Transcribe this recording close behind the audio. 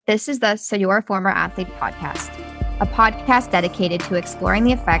This is the So You're a Former Athlete podcast, a podcast dedicated to exploring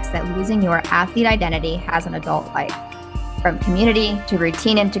the effects that losing your athlete identity has on adult life. From community to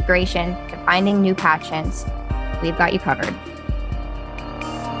routine integration to finding new passions, we've got you covered.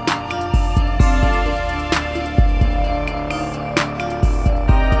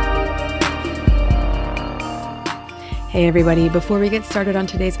 Hey everybody, before we get started on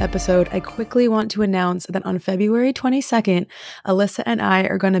today's episode, I quickly want to announce that on February 22nd, Alyssa and I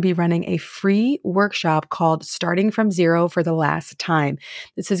are going to be running a free workshop called Starting from Zero for the Last Time.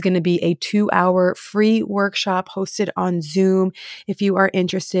 This is going to be a 2-hour free workshop hosted on Zoom. If you are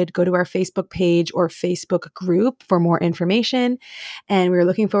interested, go to our Facebook page or Facebook group for more information, and we're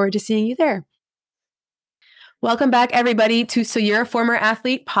looking forward to seeing you there. Welcome back, everybody, to So You're a Former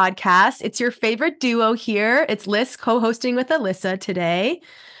Athlete podcast. It's your favorite duo here. It's Liz co-hosting with Alyssa today.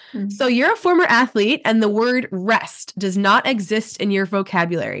 So you're a former athlete, and the word rest does not exist in your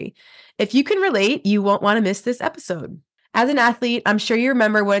vocabulary. If you can relate, you won't want to miss this episode. As an athlete, I'm sure you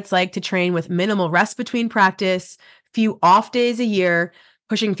remember what it's like to train with minimal rest between practice, few off days a year,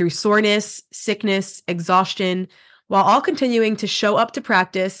 pushing through soreness, sickness, exhaustion, while all continuing to show up to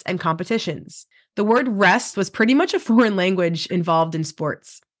practice and competitions. The word rest was pretty much a foreign language involved in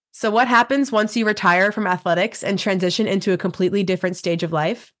sports. So what happens once you retire from athletics and transition into a completely different stage of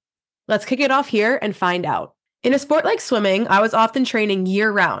life? Let's kick it off here and find out. In a sport like swimming, I was often training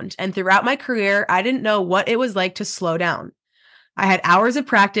year-round, and throughout my career, I didn't know what it was like to slow down. I had hours of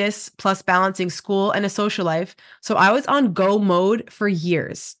practice, plus balancing school and a social life, so I was on go mode for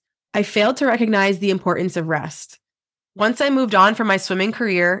years. I failed to recognize the importance of rest. Once I moved on from my swimming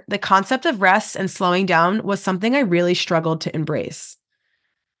career, the concept of rest and slowing down was something I really struggled to embrace.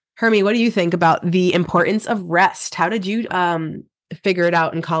 Hermie, what do you think about the importance of rest? How did you figure it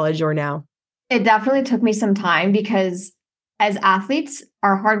out in college or now? It definitely took me some time because as athletes,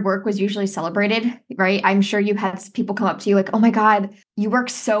 our hard work was usually celebrated, right? I'm sure you had people come up to you like, oh my God, you work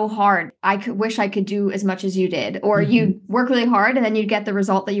so hard. Wish I could do as much as you did. Or you work really hard and then you'd get the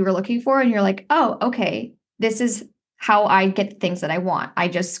result that you were looking for. And you're like, oh, okay, this is how I get things that I want. I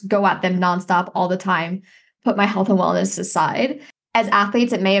just go at them nonstop all the time, put my health and wellness aside. As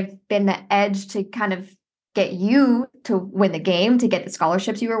athletes, it may have been the edge to kind of get you to win the game, to get the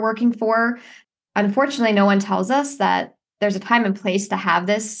scholarships you were working for. Unfortunately, no one tells us that there's a time and place to have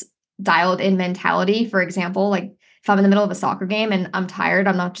this dialed in mentality. For example, like if I'm in the middle of a soccer game and I'm tired,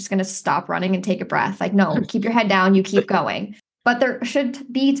 I'm not just going to stop running and take a breath. Like, no, keep your head down, you keep going. But there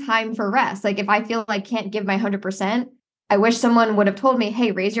should be time for rest. Like if I feel like I can't give my 100%, I wish someone would have told me,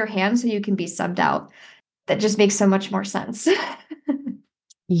 hey, raise your hand so you can be subbed out. That just makes so much more sense.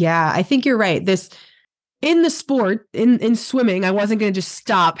 Yeah, I think you're right. In the sport, in swimming, I wasn't going to just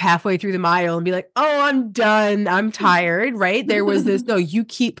stop halfway through the mile and be like, oh, I'm done. I'm tired, right? There was this, no, you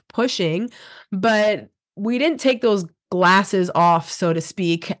keep pushing. But we didn't take those glasses off, so to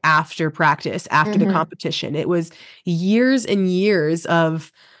speak, after practice, after the competition. It was years and years of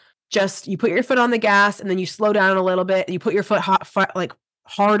just, you put your foot on the gas and then you slow down a little bit. You put your foot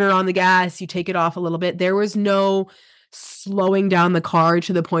harder on the gas, you take it off a little bit. There was no slowing down the car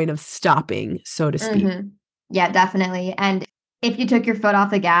to the point of stopping, so to speak. Yeah, definitely. And if you took your foot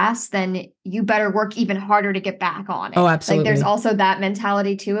off the gas, then you better work even harder to get back on it. Oh, absolutely. Like there's also that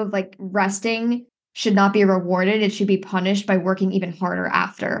mentality too of like resting should not be rewarded. It should be punished by working even harder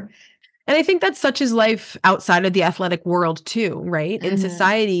after. And I think that's such as life outside of the athletic world too, right? In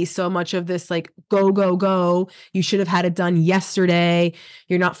society, so much of this like go, go, go, you should have had it done yesterday.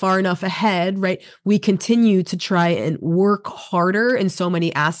 You're not far enough ahead, right? We continue to try and work harder in so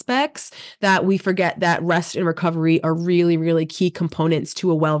many aspects that we forget that rest and recovery are really, really key components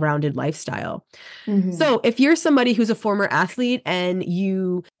to a well-rounded lifestyle. So if you're somebody who's a former athlete and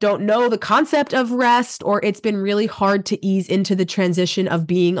you don't know the concept of rest, or it's been really hard to ease into the transition of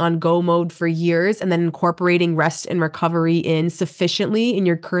being on go mode for years and then incorporating rest and recovery in sufficiently in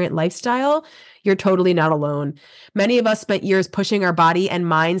your current lifestyle, you're totally not alone. Many of us spent years pushing our body and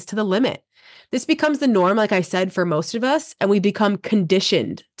minds to the limit. This becomes the norm, like I said, for most of us, and we become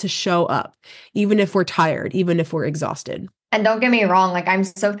conditioned to show up, even if we're tired, even if we're exhausted. And don't get me wrong, like I'm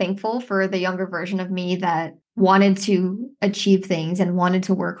so thankful for the younger version of me that wanted to achieve things and wanted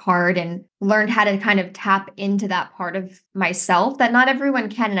to work hard and learned how to kind of tap into that part of myself that not everyone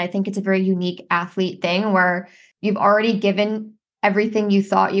can. And I think it's a very unique athlete thing where you've already given everything you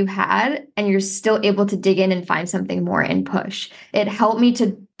thought you had and you're still able to dig in and find something more and push. It helped me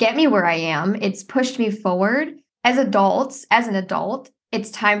to get me where I am. It's pushed me forward. As an adult,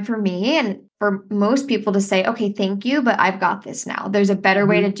 it's time for me and for most people to say, okay, thank you, but I've got this now. There's a better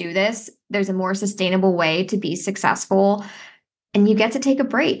way to do this. There's a more sustainable way to be successful. and you get to take a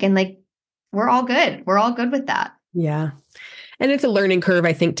break, and like, we're all good. We're all good with that. Yeah. And it's a learning curve,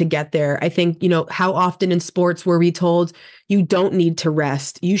 I think, to get there. I think, how often in sports were we told you don't need to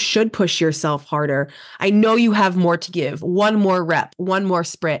rest? You should push yourself harder. I know you have more to give. One more rep, one more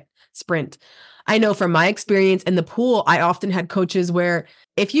sprint. I know from my experience in the pool, I often had coaches where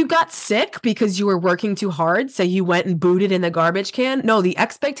if you got sick because you were working too hard, say you went and booted in the garbage can, no, the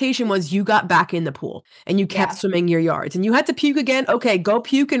expectation was you got back in the pool and you kept swimming your yards and you had to puke again. Okay, go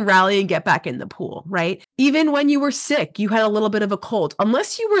puke and rally and get back in the pool, right? Even when you were sick, you had a little bit of a cold.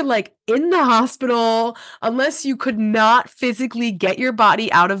 Unless you were like in the hospital, unless you could not physically get your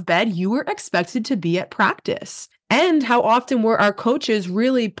body out of bed, you were expected to be at practice. And how often were our coaches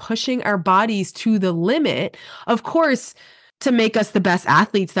really pushing our bodies to the limit? Of course, to make us the best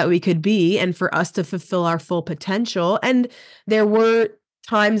athletes that we could be and for us to fulfill our full potential. And there were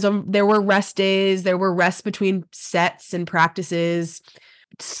times, there were rest days, there were rests between sets and practices.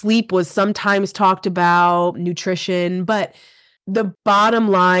 Sleep was sometimes talked about, nutrition, but the bottom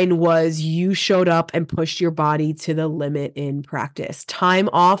line was you showed up and pushed your body to the limit in practice. Time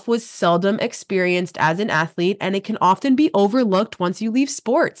off was seldom experienced as an athlete, and it can often be overlooked once you leave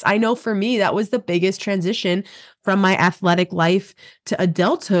sports. I know for me, that was the biggest transition from my athletic life to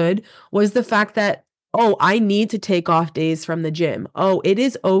adulthood was the fact that, oh, I need to take off days from the gym. Oh, it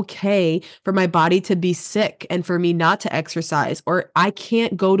is okay for my body to be sick and for me not to exercise, or I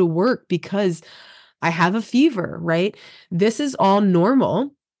can't go to work because I have a fever, right? This is all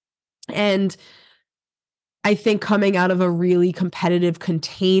normal. And I think coming out of a really competitive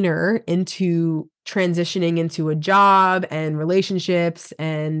container into transitioning into a job and relationships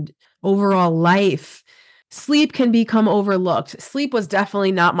and overall life, sleep can become overlooked. Sleep was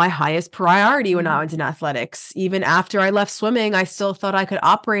definitely not my highest priority when I was in athletics. Even after I left swimming, I still thought I could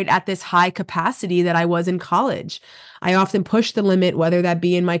operate at this high capacity that I was in college. I often pushed the limit, whether that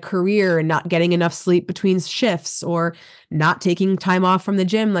be in my career and not getting enough sleep between shifts or not taking time off from the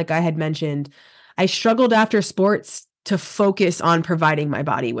gym, like I had mentioned. I struggled after sports to focus on providing my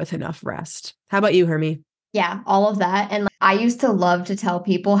body with enough rest. How about you, Hermie? Yeah, all of that. And like, I used to love to tell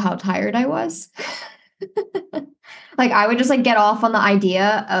people how tired I was. Like I would just like get off on the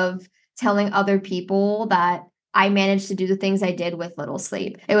idea of telling other people that I managed to do the things I did with little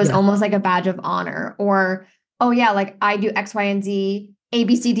sleep. It was almost like a badge of honor. Or, oh yeah, like I do X, Y, and Z, A,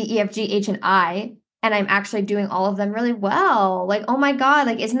 B, C, D, E, F, G, H, and I, and I'm actually doing all of them really well. Like, oh my God,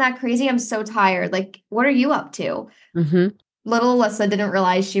 like, isn't that crazy? I'm so tired. Like, what are you up to? Mm-hmm. Little Alyssa didn't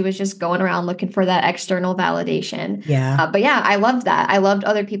realize she was just going around looking for that external validation. Yeah. But yeah, I loved that. I loved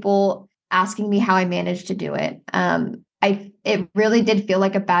other people asking me how I managed to do it. It really did feel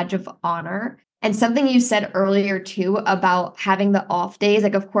like a badge of honor. And something you said earlier too about having the off days,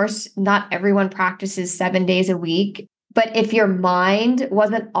 like of course, not everyone practices 7 days a week, but if your mind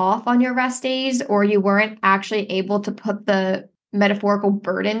wasn't off on your rest days or you weren't actually able to put the metaphorical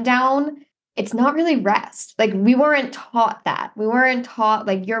burden down, it's not really rest. Like we weren't taught that. We weren't taught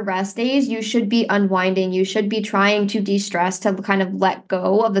like your rest days, you should be unwinding. You should be trying to de-stress to kind of let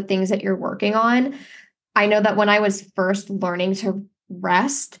go of the things that you're working on. I know that when I was first learning to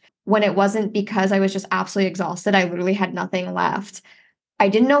rest, when it wasn't because I was just absolutely exhausted, I literally had nothing left. I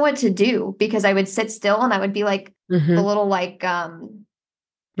didn't know what to do because I would sit still and I would be like the little like That's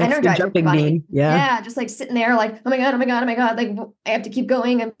the Energizer jumping bunny. bean. Yeah. Yeah, just like sitting there like, oh my God, oh my God, oh my God. Like I have to keep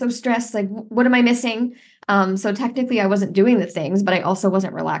going. I'm so stressed. Like, what am I missing? So technically I wasn't doing the things, but I also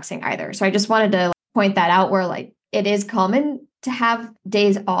wasn't relaxing either. So I just wanted to point that out where like it is common to have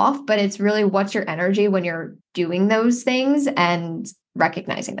days off, but it's really what's your energy when you're doing those things and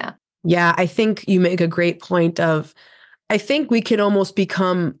recognizing that. Yeah, I think you make a great point of I think we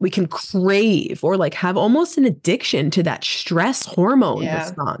can crave or like have almost an addiction to that stress hormone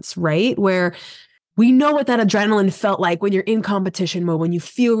response, right? Where we know what that adrenaline felt like when you're in competition mode, when you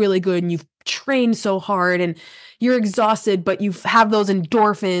feel really good and you've trained so hard and you're exhausted, but you have those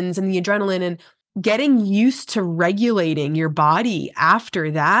endorphins and the adrenaline and getting used to regulating your body after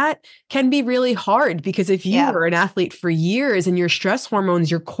that can be really hard because if you were an athlete for years and your stress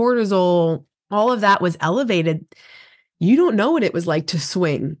hormones, your cortisol, all of that was elevated, you don't know what it was like to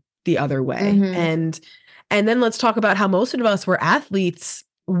swing the other way. And then let's talk about how most of us were athletes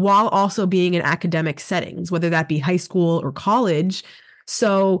while also being in academic settings, whether that be high school or college.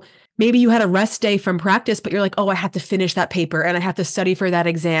 So maybe you had a rest day from practice, but you're like, oh, I have to finish that paper and I have to study for that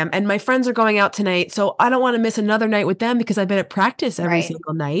exam. And my friends are going out tonight, so I don't want to miss another night with them because I've been at practice every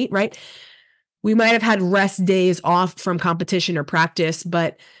single night, right? We might have had rest days off from competition or practice,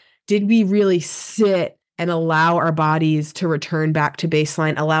 but did we really sit and allow our bodies to return back to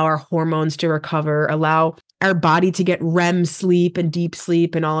baseline, allow our hormones to recover, allow our body to get REM sleep and deep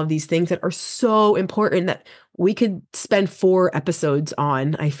sleep and all of these things that are so important that we could spend 4 episodes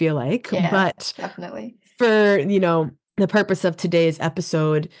on, I feel like. Yeah, But definitely. for, the purpose of today's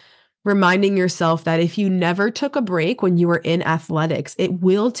episode, reminding yourself that if you never took a break when you were in athletics, it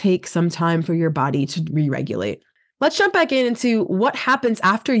will take some time for your body to re-regulate. Let's jump back into what happens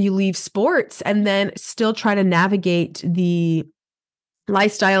after you leave sports and then still try to navigate the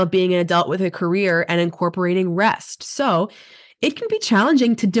lifestyle of being an adult with a career and incorporating rest. So it can be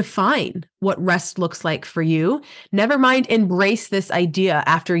challenging to define what rest looks like for you. Never mind embrace this idea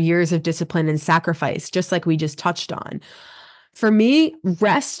after years of discipline and sacrifice, just like we just touched on. For me,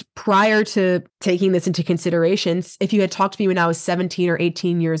 rest prior to taking this into consideration, if you had talked to me when I was 17 or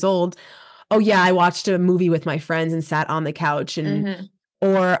 18 years old, oh yeah, I watched a movie with my friends and sat on the couch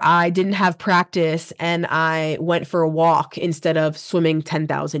or I didn't have practice and I went for a walk instead of swimming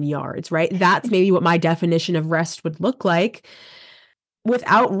 10,000 yards, right? That's maybe what my definition of rest would look like.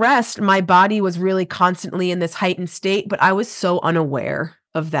 Without rest, my body was really constantly in this heightened state, but I was so unaware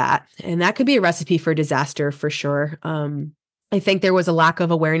of that. And that could be a recipe for disaster for sure. I think there was a lack of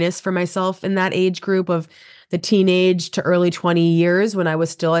awareness for myself in that age group of the teenage to early 20 years when I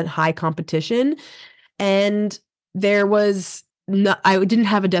was still at high competition. And there was I didn't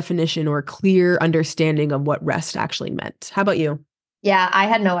have a definition or a clear understanding of what rest actually meant. How about you? Yeah, I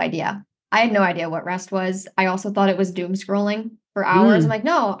had no idea. I had no idea what rest was. I also thought it was doom scrolling for hours. I'm Mm, like,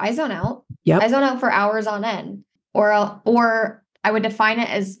 no, I zone out. I yep. zone out for hours on end. Or I would define it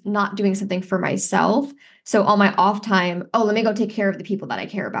as not doing something for myself. So on my off time, oh, let me go take care of the people that I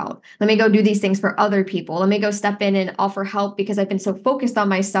care about. Let me go do these things for other people. Let me go step in and offer help because I've been so focused on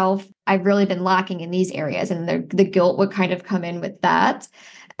myself. I've really been lacking in these areas. And the guilt would kind of come in with that.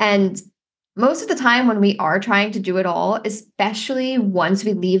 And most of the time when we are trying to do it all, especially once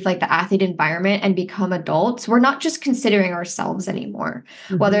we leave like the athlete environment and become adults, we're not just considering ourselves anymore,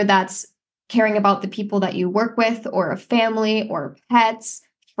 Mhm. whether that's caring about the people that you work with or a family or pets,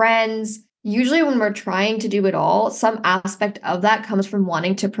 friends. Usually when we're trying to do it all, some aspect of that comes from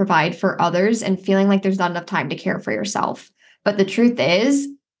wanting to provide for others and feeling like there's not enough time to care for yourself. But the truth is,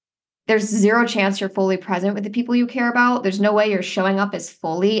 there's zero chance you're fully present with the people you care about. There's no way you're showing up as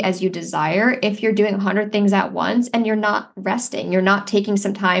fully as you desire if you're doing 100 things at once and you're not resting. You're not taking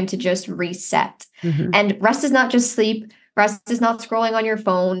some time to just reset. Mhm. And rest is not just sleep, rest is not scrolling on your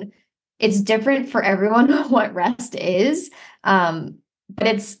phone. It's different for everyone what rest is. But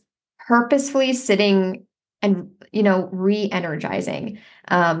it's purposefully sitting and, re-energizing.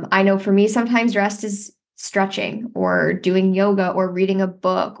 I know for me, sometimes rest is stretching or doing yoga or reading a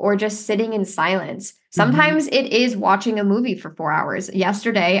book or just sitting in silence. Mhm. Sometimes it is watching a movie for 4 hours.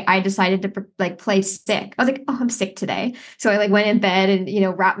 Yesterday, I decided to play sick. I was like, oh, I'm sick today. So I went in bed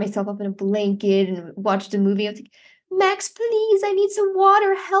and, wrapped myself up in a blanket and watched a movie. I was like, Max, please, I need some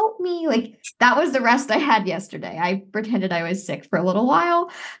water. Help me. That was the rest I had yesterday. I pretended I was sick for a little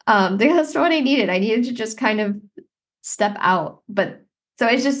while. Because that's what I needed. I needed to just kind of step out. But so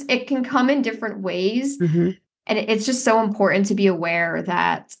it can come in different ways. Mhm. And it's just so important to be aware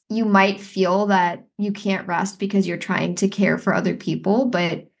that you might feel that you can't rest because you're trying to care for other people,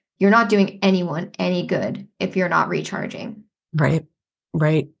 but you're not doing anyone any good if you're not recharging. Right.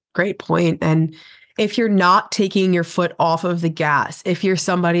 Right. Great point. And if you're not taking your foot off of the gas, if you're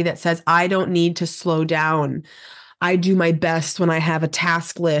somebody that says, I don't need to slow down, I do my best when I have a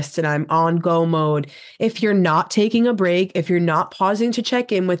task list and I'm on go mode. If you're not taking a break, if you're not pausing to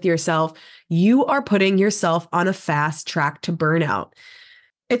check in with yourself, you are putting yourself on a fast track to burnout.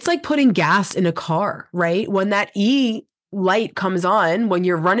 It's like putting gas in a car, right? When that E light comes on, when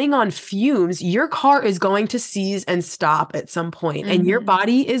you're running on fumes, your car is going to seize and stop at some point, and your Mm-hmm.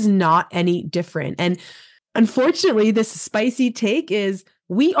 body is not any different. And unfortunately, this spicy take is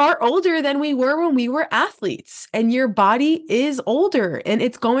we are older than we were when we were athletes, and your body is older, and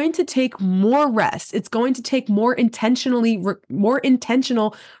it's going to take more rest. It's going to take more intentional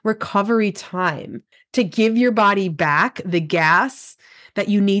recovery time to give your body back the gas that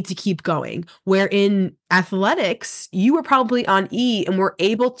you need to keep going. Where in athletics, you were probably on E and were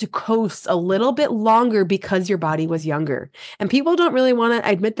able to coast a little bit longer because your body was younger. And people don't really want to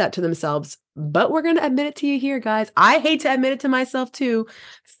admit that to themselves, but we're going to admit it to you here, guys. I hate to admit it to myself too.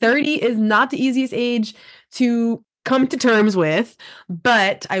 30 is not the easiest age to come to terms with,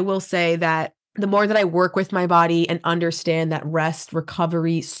 but I will say that the more that I work with my body and understand that rest,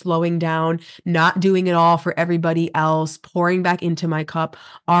 recovery, slowing down, not doing it all for everybody else, pouring back into my cup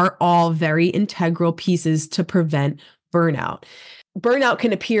are all very integral pieces to prevent burnout. Burnout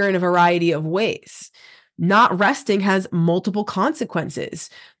can appear in a variety of ways. Not resting has multiple consequences.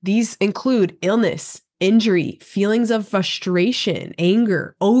 These include illness, injury, feelings of frustration,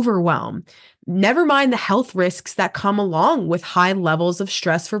 anger, overwhelm. Never mind the health risks that come along with high levels of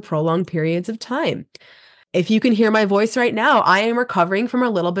stress for prolonged periods of time. If you can hear my voice right now, I am recovering from a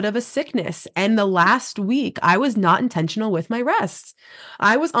little bit of a sickness. And the last week, I was not intentional with my rest.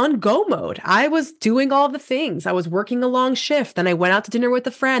 I was on go mode. I was doing all the things. I was working a long shift. Then I went out to dinner with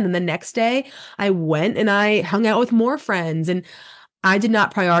a friend. And the next day, I went and I hung out with more friends. And I did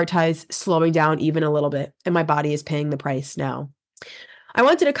not prioritize slowing down even a little bit. And my body is paying the price now. I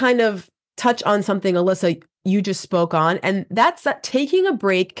wanted to kind of touch on something, Alyssa, you just spoke on, and that's that taking a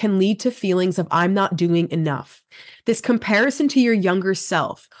break can lead to feelings of I'm not doing enough. This comparison to your younger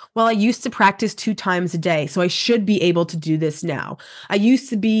self. Well, I used to practice 2 times a day, so I should be able to do this now. I used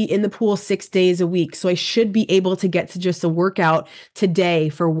to be in the pool 6 days a week, so I should be able to get to just a workout today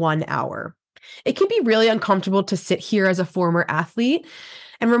for 1 hour. It can be really uncomfortable to sit here as a former athlete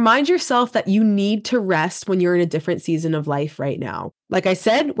and remind yourself that you need to rest when you're in a different season of life right now. Like I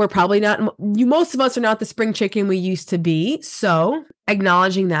said, we're probably not, most of us are not the spring chicken we used to be. So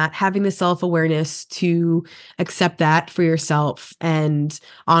acknowledging that, having the self-awareness to accept that for yourself and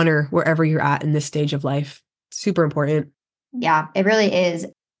honor wherever you're at in this stage of life. Super important. Yeah, it really is.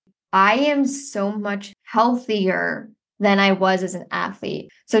 I am so much healthier than I was as an athlete.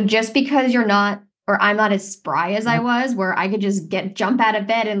 So just because you're not, or I'm not as spry as I was, where I could just jump out of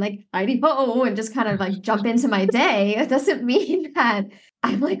bed and like, Heidi-ho, and just kind of like jump into my day, it doesn't mean that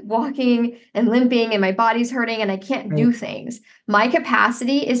I'm like walking and limping and my body's hurting and I can't do things. My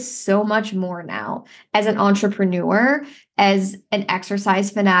capacity is so much more now as an entrepreneur, as an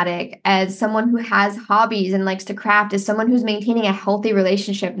exercise fanatic, as someone who has hobbies and likes to craft, as someone who's maintaining a healthy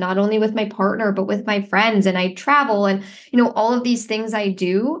relationship, not only with my partner, but with my friends. And I travel and, all of these things I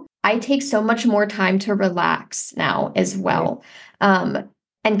do. I take so much more time to relax now as well. And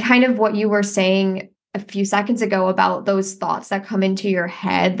kind of what you were saying a few seconds ago about those thoughts that come into your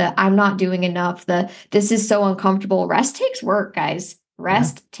head, that I'm not doing enough, this is so uncomfortable. Rest takes work, guys.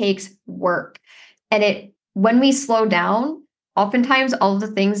 Rest takes work. And when we slow down, oftentimes all of the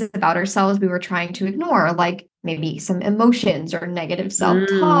things about ourselves we were trying to ignore, like maybe some emotions or negative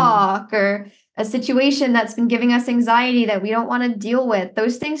self-talk or a situation that's been giving us anxiety that we don't want to deal with,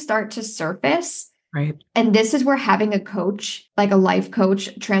 those things start to surface. Right. And this is where having a coach, like a life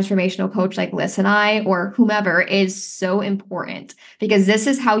coach, transformational coach like Liz and I, or whomever, is so important, because this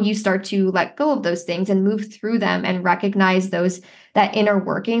is how you start to let go of those things and move through them and recognize that inner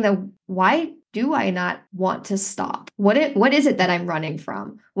working, why do I not want to stop? What is it that I'm running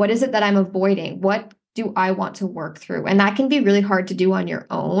from? What is it that I'm avoiding? What do I want to work through? And that can be really hard to do on your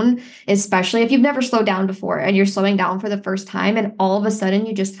own, especially if you've never slowed down before and you're slowing down for the first time. And all of a sudden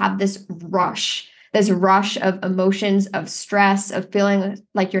you just have this rush of emotions, of stress, of feeling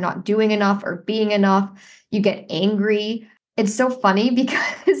like you're not doing enough or being enough. You get angry. It's so funny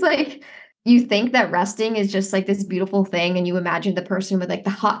because like you think that resting is just like this beautiful thing. And you imagine the person with like the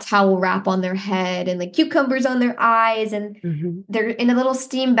hot towel wrap on their head and like cucumbers on their eyes and they're in a little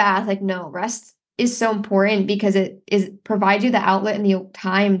steam bath. Like, no, rest is so important because it provides you the outlet and the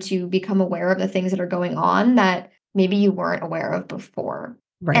time to become aware of the things that are going on that maybe you weren't aware of before.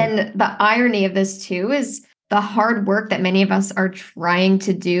 Right. And the irony of this too is the hard work that many of us are trying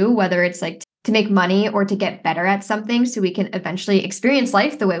to do, whether it's like to make money or to get better at something so we can eventually experience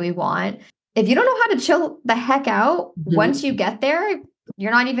life the way we want. If you don't know how to chill the heck out, once you get there,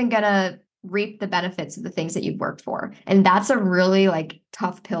 you're not even going to reap the benefits of the things that you've worked for. And that's a really like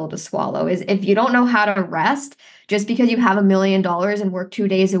tough pill to swallow, is if you don't know how to rest, just because you have $1 million and work 2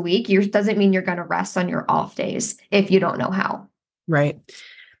 days a week, doesn't mean you're going to rest on your off days if you don't know how. Right.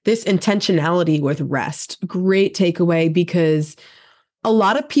 This intentionality with rest, great takeaway, because a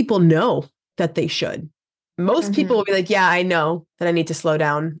lot of people know that they should. Most people will be like, yeah, I know that I need to slow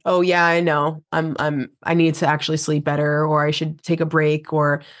down. Oh yeah, I know I need to actually sleep better, or I should take a break,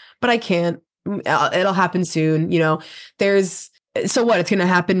 but I can't, it'll happen soon. So what, it's going to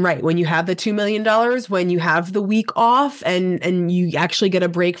happen right when you have the $2 million, when you have the week off and you actually get a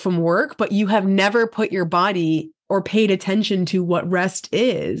break from work, but you have never put your body or paid attention to what rest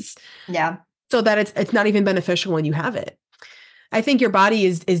is. Yeah. So that it's not even beneficial when you have it. I think your body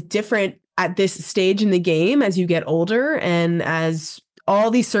is different at this stage in the game as you get older and as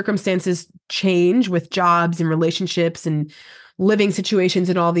all these circumstances change with jobs and relationships and living situations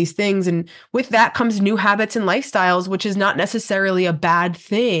and all these things. And with that comes new habits and lifestyles, which is not necessarily a bad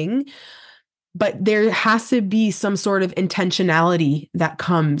thing, but there has to be some sort of intentionality that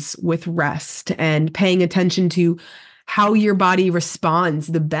comes with rest and paying attention to how your body responds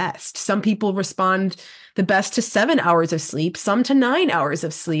the best. Some people respond the best to 7 hours of sleep, some to 9 hours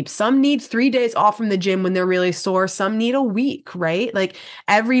of sleep. Some need 3 days off from the gym when they're really sore. Some need a week, right? Like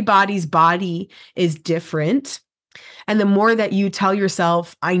everybody's body is different. And the more that you tell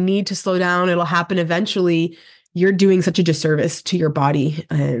yourself, I need to slow down, it'll happen eventually, you're doing such a disservice to your body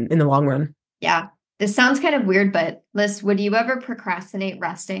in the long run. Yeah. This sounds kind of weird, but Liz, would you ever procrastinate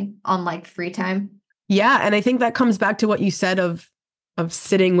resting on like free time? Yeah. And I think that comes back to what you said of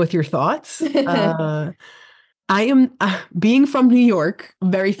sitting with your thoughts. I am being from New York, a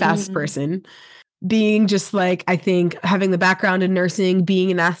very fast person, being just like, I think having the background in nursing, being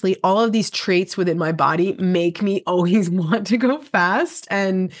an athlete, all of these traits within my body make me always want to go fast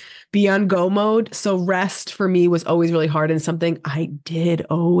and be on go mode. So rest for me was always really hard and something I did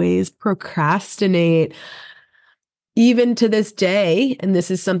always procrastinate. Even to this day, and this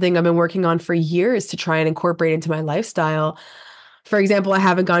is something I've been working on for years to try and incorporate into my lifestyle. For example, I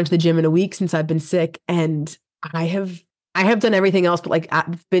haven't gone to the gym in a week since I've been sick, and I have done everything else, but like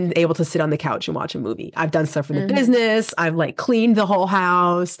I've been able to sit on the couch and watch a movie. I've done stuff for the business. I've like cleaned the whole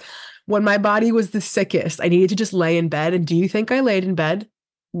house. When my body was the sickest, I needed to just lay in bed. And do you think I laid in bed?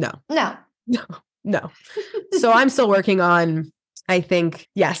 No. So I'm still working on, I think,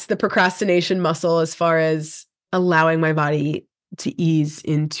 yes, the procrastination muscle as far as allowing my body to ease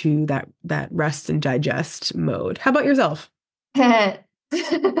into that rest and digest mode. How about yourself?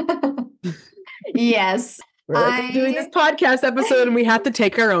 Yes. We're doing this podcast episode and we have to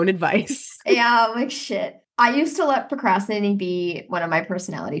take our own advice. Yeah, I'm like, shit. I used to let procrastinating be one of my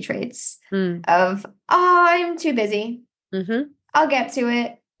personality traits of, I'm too busy. I'll get to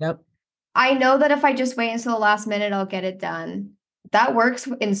it. Yep. I know that if I just wait until the last minute, I'll get it done. That works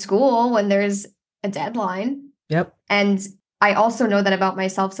in school when there's a deadline. Yep. And I also know that about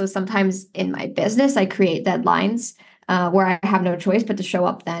myself. So sometimes in my business, I create deadlines where I have no choice but to show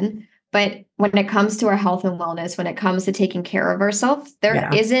up then. But when it comes to our health and wellness, when it comes to taking care of ourselves,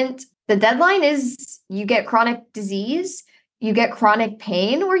 isn't, the deadline is you get chronic disease, you get chronic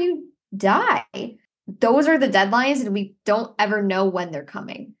pain, or you die. Those are the deadlines, and we don't ever know when they're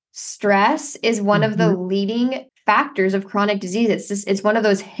coming. Stress is one of the leading factors of chronic disease. It's one of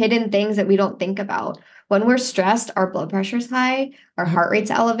those hidden things that we don't think about. When we're stressed, our blood pressure's high, our heart rate's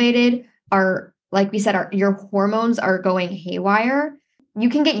elevated, like we said, your hormones are going haywire. You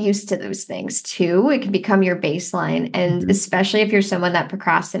can get used to those things too. It can become your baseline. And especially if you're someone that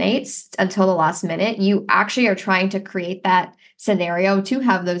procrastinates until the last minute, you actually are trying to create that scenario to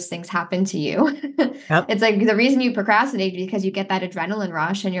have those things happen to you. Yep. It's like the reason you procrastinate is because you get that adrenaline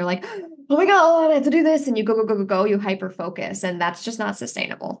rush and you're like, oh my God, I have to do this. And you go, you hyper focus. And that's just not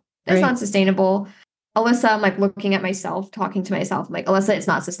sustainable. It's not sustainable. Alyssa, I'm like looking at myself, talking to myself. I'm like, Alyssa, it's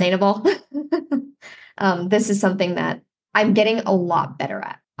not sustainable. This is something that I'm getting a lot better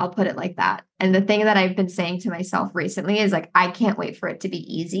at. I'll put it like that. And the thing that I've been saying to myself recently is like, I can't wait for it to be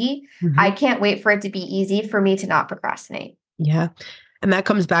easy. I can't wait for it to be easy for me to not procrastinate. Yeah. And that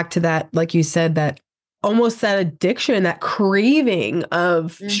comes back to that, like you said, that almost that addiction, that craving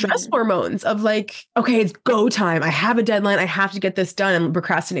of stress hormones of like, okay, it's go time. I have a deadline. I have to get this done. And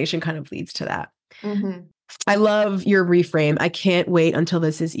procrastination kind of leads to that. I love your reframe. I can't wait until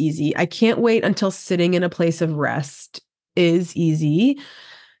this is easy. I can't wait until sitting in a place of rest is easy.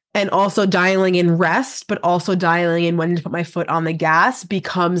 And also dialing in rest, but also dialing in when to put my foot on the gas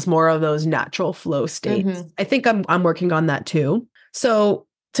becomes more of those natural flow states. I think I'm working on that too. So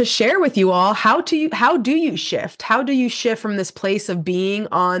to share with you all, how do you shift? How do you shift from this place of being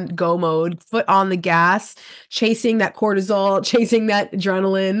on go mode, foot on the gas, chasing that cortisol, chasing that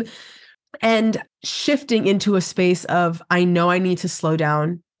adrenaline, and shifting into a space of, I know I need to slow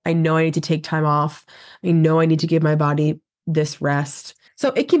down. I know I need to take time off. I know I need to give my body this rest. So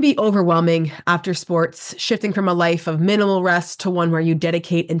it can be overwhelming after sports, shifting from a life of minimal rest to one where you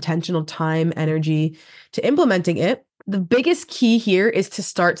dedicate intentional time, energy to implementing it. The biggest key here is to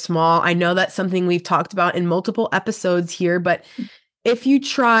start small. I know that's something we've talked about in multiple episodes here, but if you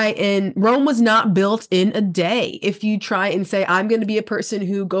try and Rome was not built in a day. If you try and say, I'm going to be a person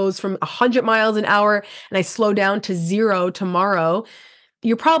who goes from 100 miles an hour and I slow down to 0 tomorrow,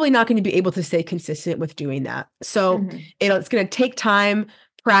 you're probably not going to be able to stay consistent with doing that. So it's going to take time,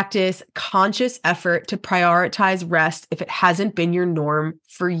 practice, conscious effort to prioritize rest if it hasn't been your norm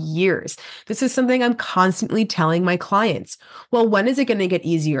for years. This is something I'm constantly telling my clients. Well, when is it going to get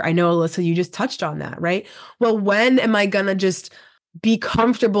easier? I know, Alyssa, you just touched on that, right? Well, when am I going to just be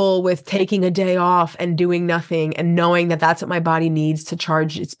comfortable with taking a day off and doing nothing and knowing that that's what my body needs to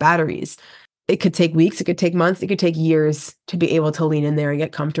charge its batteries? It could take weeks, it could take months, it could take years to be able to lean in there and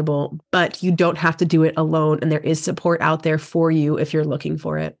get comfortable, but you don't have to do it alone. And there is support out there for you if you're looking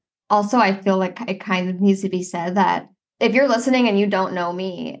for it. Also, I feel like it kind of needs to be said that if you're listening and you don't know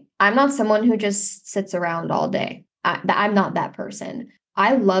me, I'm not someone who just sits around all day. I'm not that person.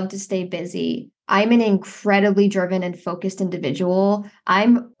 I love to stay busy. I'm an incredibly driven and focused individual.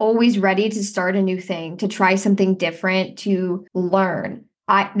 I'm always ready to start a new thing, to try something different, to learn.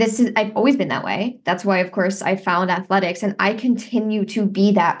 I've always been that way. That's why, of course, I found athletics and I continue to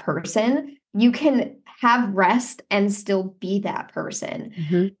be that person. You can have rest and still be that person.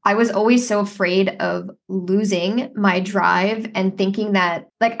 Mm-hmm. I was always so afraid of losing my drive and thinking that,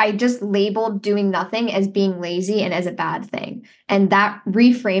 like, I just labeled doing nothing as being lazy and as a bad thing. And that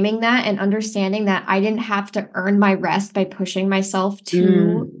reframing that and understanding that I didn't have to earn my rest by pushing myself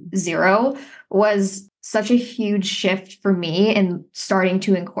to zero was such a huge shift for me and starting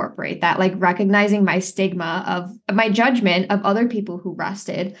to incorporate that, like recognizing my stigma of my judgment of other people who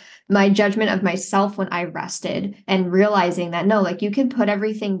rested, my judgment of myself when I rested, and realizing that no, like you can put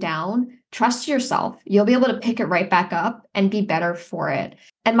everything down, trust yourself. You'll be able to pick it right back up and be better for it.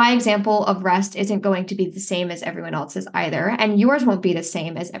 And my example of rest isn't going to be the same as everyone else's either. And yours won't be the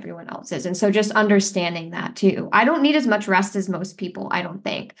same as everyone else's. And so just understanding that too. I don't need as much rest as most people, I don't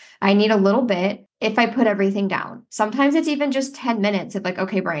think. I need a little bit if I put everything down. Sometimes it's even just 10 minutes of like,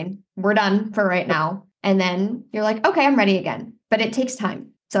 okay, brain, we're done for right now. And then you're like, okay, I'm ready again. But it takes time.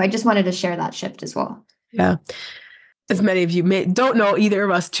 So I just wanted to share that shift as well. Yeah. As many of you don't know either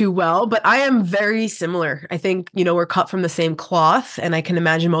of us too well, but I am very similar. I think, we're cut from the same cloth, and I can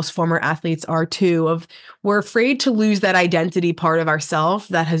imagine most former athletes are too, we're afraid to lose that identity part of ourselves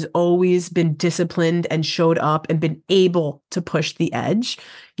that has always been disciplined and showed up and been able to push the edge.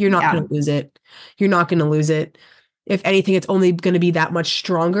 You're not going to lose it. You're not going to lose it. If anything, it's only going to be that much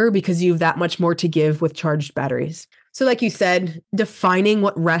stronger because you have that much more to give with charged batteries. So like you said, defining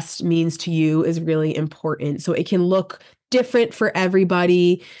what rest means to you is really important. So it can look different for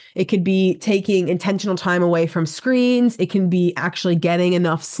everybody. It could be taking intentional time away from screens. It can be actually getting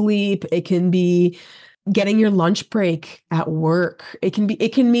enough sleep. It can be getting your lunch break at work. It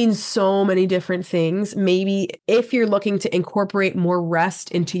can mean so many different things. Maybe if you're looking to incorporate more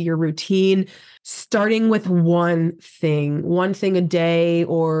rest into your routine, starting with one thing a day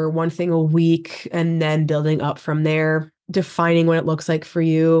or one thing a week, and then building up from there, defining what it looks like for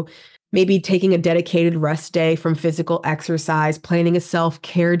you. Maybe taking a dedicated rest day from physical exercise, planning a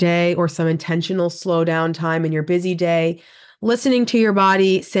self-care day or some intentional slow down time in your busy day. Listening to your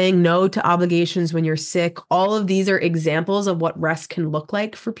body, saying no to obligations when you're sick. All of these are examples of what rest can look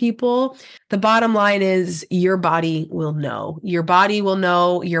like for people. The bottom line is your body will know. Your body will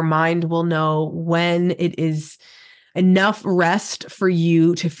know, your mind will know when it is enough rest for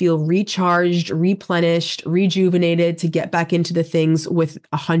you to feel recharged, replenished, rejuvenated, to get back into the things with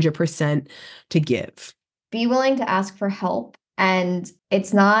 100% to give. Be willing to ask for help. And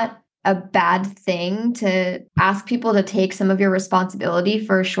it's not a bad thing to ask people to take some of your responsibility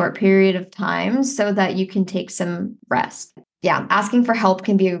for a short period of time so that you can take some rest. Yeah, asking for help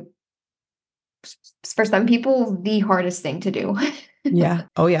can be, for some people, the hardest thing to do. Yeah.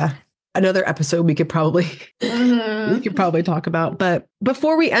 Oh, yeah. Another episode we could probably talk about. But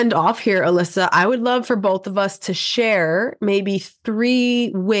before we end off here, Alyssa, I would love for both of us to share maybe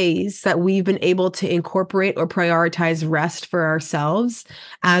 3 ways that we've been able to incorporate or prioritize rest for ourselves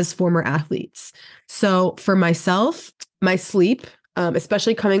as former athletes. So for myself, my sleep,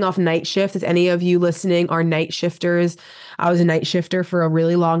 especially coming off night shift. If any of you listening are night shifters, I was a night shifter for a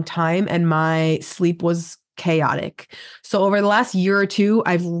really long time, and my sleep was chaotic. So over the last year or two,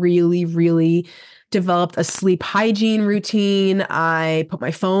 I've really developed a sleep hygiene routine. I put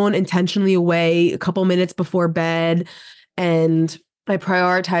my phone intentionally away a couple minutes before bed, and I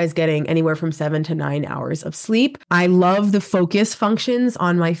prioritize getting anywhere from 7 to 9 hours of sleep. I love the focus functions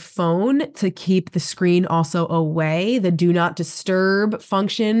on my phone to keep the screen also away. The do not disturb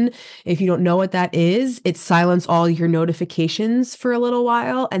function, if you don't know what that is, it silences all your notifications for a little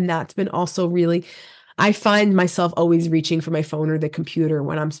while. And that's been also really, I find myself always reaching for my phone or the computer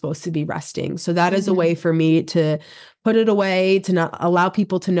when I'm supposed to be resting. So that is a way for me to put it away, to not allow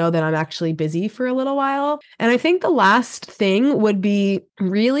people to know that I'm actually busy for a little while. And I think the last thing would be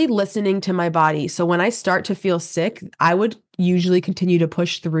really listening to my body. So when I start to feel sick, I would usually continue to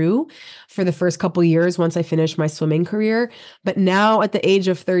push through for the first couple years once I finish my swimming career. But now at the age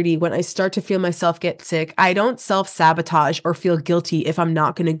of 30, when I start to feel myself get sick, I don't self-sabotage or feel guilty if I'm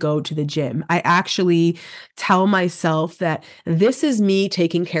not going to go to the gym. I actually tell myself that this is me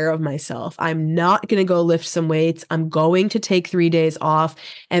taking care of myself. I'm not going to go lift some weights. I'm going to take 3 days off,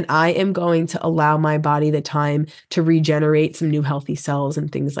 and I am going to allow my body the time to regenerate some new healthy cells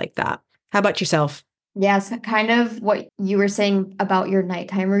and things like that. How about yourself? Yes, kind of what you were saying about your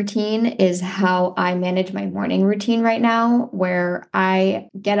nighttime routine is how I manage my morning routine right now, where I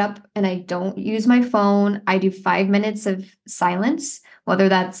get up and I don't use my phone. I do 5 minutes of silence, whether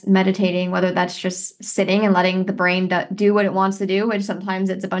that's meditating, whether that's just sitting and letting the brain do what it wants to do, which sometimes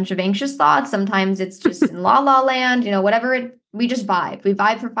it's a bunch of anxious thoughts, sometimes it's just in la la land, whatever we just vibe. We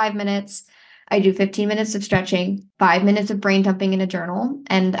vibe for 5 minutes. I do 15 minutes of stretching, 5 minutes of brain dumping in a journal,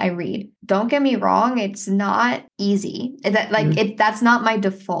 and I read. Don't get me wrong, it's not easy. That's not my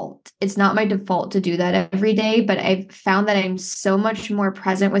default. It's not my default to do that every day, but I've found that I'm so much more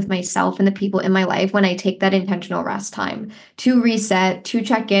present with myself and the people in my life when I take that intentional rest time to reset, to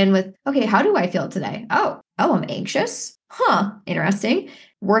check in with, okay, how do I feel today? Oh, I'm anxious. Huh, interesting.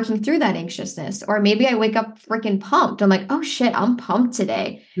 Working through that anxiousness. Or maybe I wake up freaking pumped. I'm like, oh shit, I'm pumped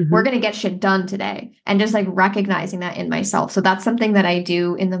today. We're going to get shit done today. And just like recognizing that in myself. So that's something that I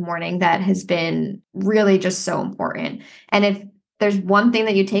do in the morning that has been really just so important. And if there's one thing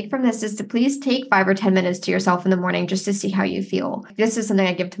that you take from this is to please take 5 or 10 minutes to yourself in the morning just to see how you feel. This is something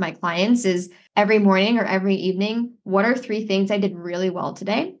I give to my clients is every morning or every evening, what are 3 things I did really well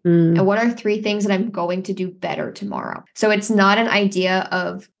today? And what are 3 things that I'm going to do better tomorrow? So it's not an idea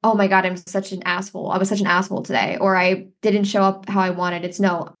of, oh my God, I'm such an asshole. I was such an asshole today, or I didn't show up how I wanted. It's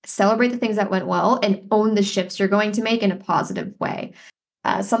no, celebrate the things that went well and own the shifts you're going to make in a positive way.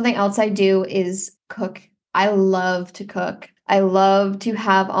 Something else I do is cook. I love to cook. I love to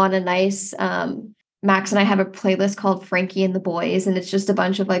have on a nice, Max and I have a playlist called Frankie and the Boys, and it's just a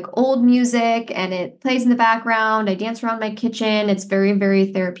bunch of like old music and it plays in the background. I dance around my kitchen. It's very,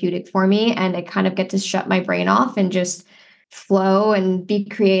 very therapeutic for me. And I kind of get to shut my brain off and just flow and be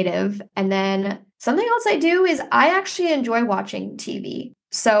creative. And then something else I do is I actually enjoy watching TV.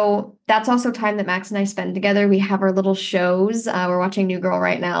 So that's also time that Max and I spend together. We have our little shows. We're watching New Girl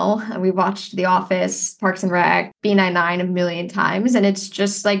right now. We watched The Office, Parks and Rec, B99 a million times. And it's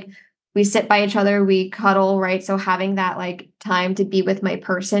just like we sit by each other, we cuddle, right? So having that like time to be with my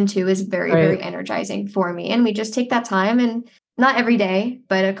person too is very, very energizing for me. And we just take that time, and not every day,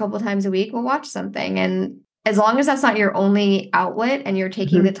 but a couple times a week, we'll watch something. And as long as that's not your only outlet and you're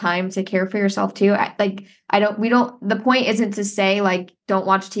taking the time to care for yourself too, the point isn't to say like, don't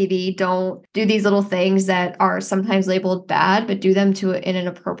watch TV, don't do these little things that are sometimes labeled bad, but do them in an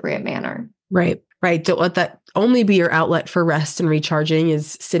appropriate manner. Right. Don't let that only be your outlet for rest and recharging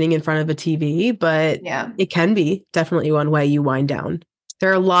is sitting in front of a TV, but it can be definitely one way you wind down. There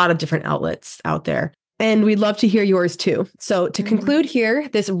are a lot of different outlets out there. And we'd love to hear yours too. So to conclude here,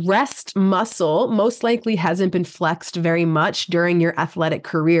 this rest muscle most likely hasn't been flexed very much during your athletic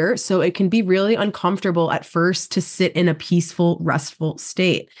career. So it can be really uncomfortable at first to sit in a peaceful, restful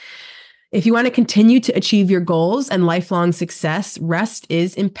state. If you want to continue to achieve your goals and lifelong success, rest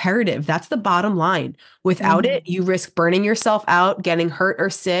is imperative. That's the bottom line. Without it, you risk burning yourself out, getting hurt or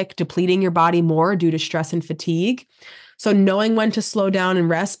sick, depleting your body more due to stress and fatigue. So knowing when to slow down and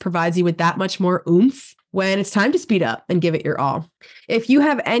rest provides you with that much more oomph when it's time to speed up and give it your all. If you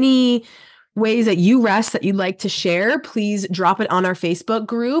have any ways that you rest that you'd like to share, please drop it on our Facebook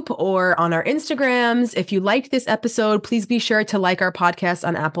group or on our Instagrams. If you liked this episode, please be sure to like our podcast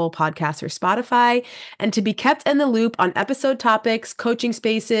on Apple Podcasts or Spotify. And to be kept in the loop on episode topics, coaching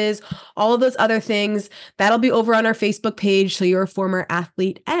spaces, all of those other things, that'll be over on our Facebook page. So you're a former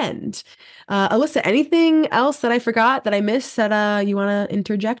athlete. And Alyssa, anything else that I forgot that I missed that you want to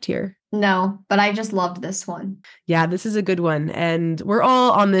interject here? No, but I just loved this one. Yeah, this is a good one. And we're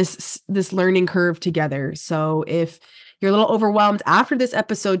all on this learning curve together. So if you're a little overwhelmed after this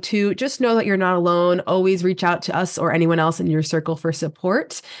episode too, just know that you're not alone. Always reach out to us or anyone else in your circle for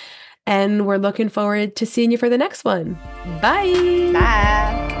support. And we're looking forward to seeing you for the next one. Bye.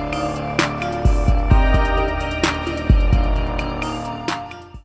 Bye.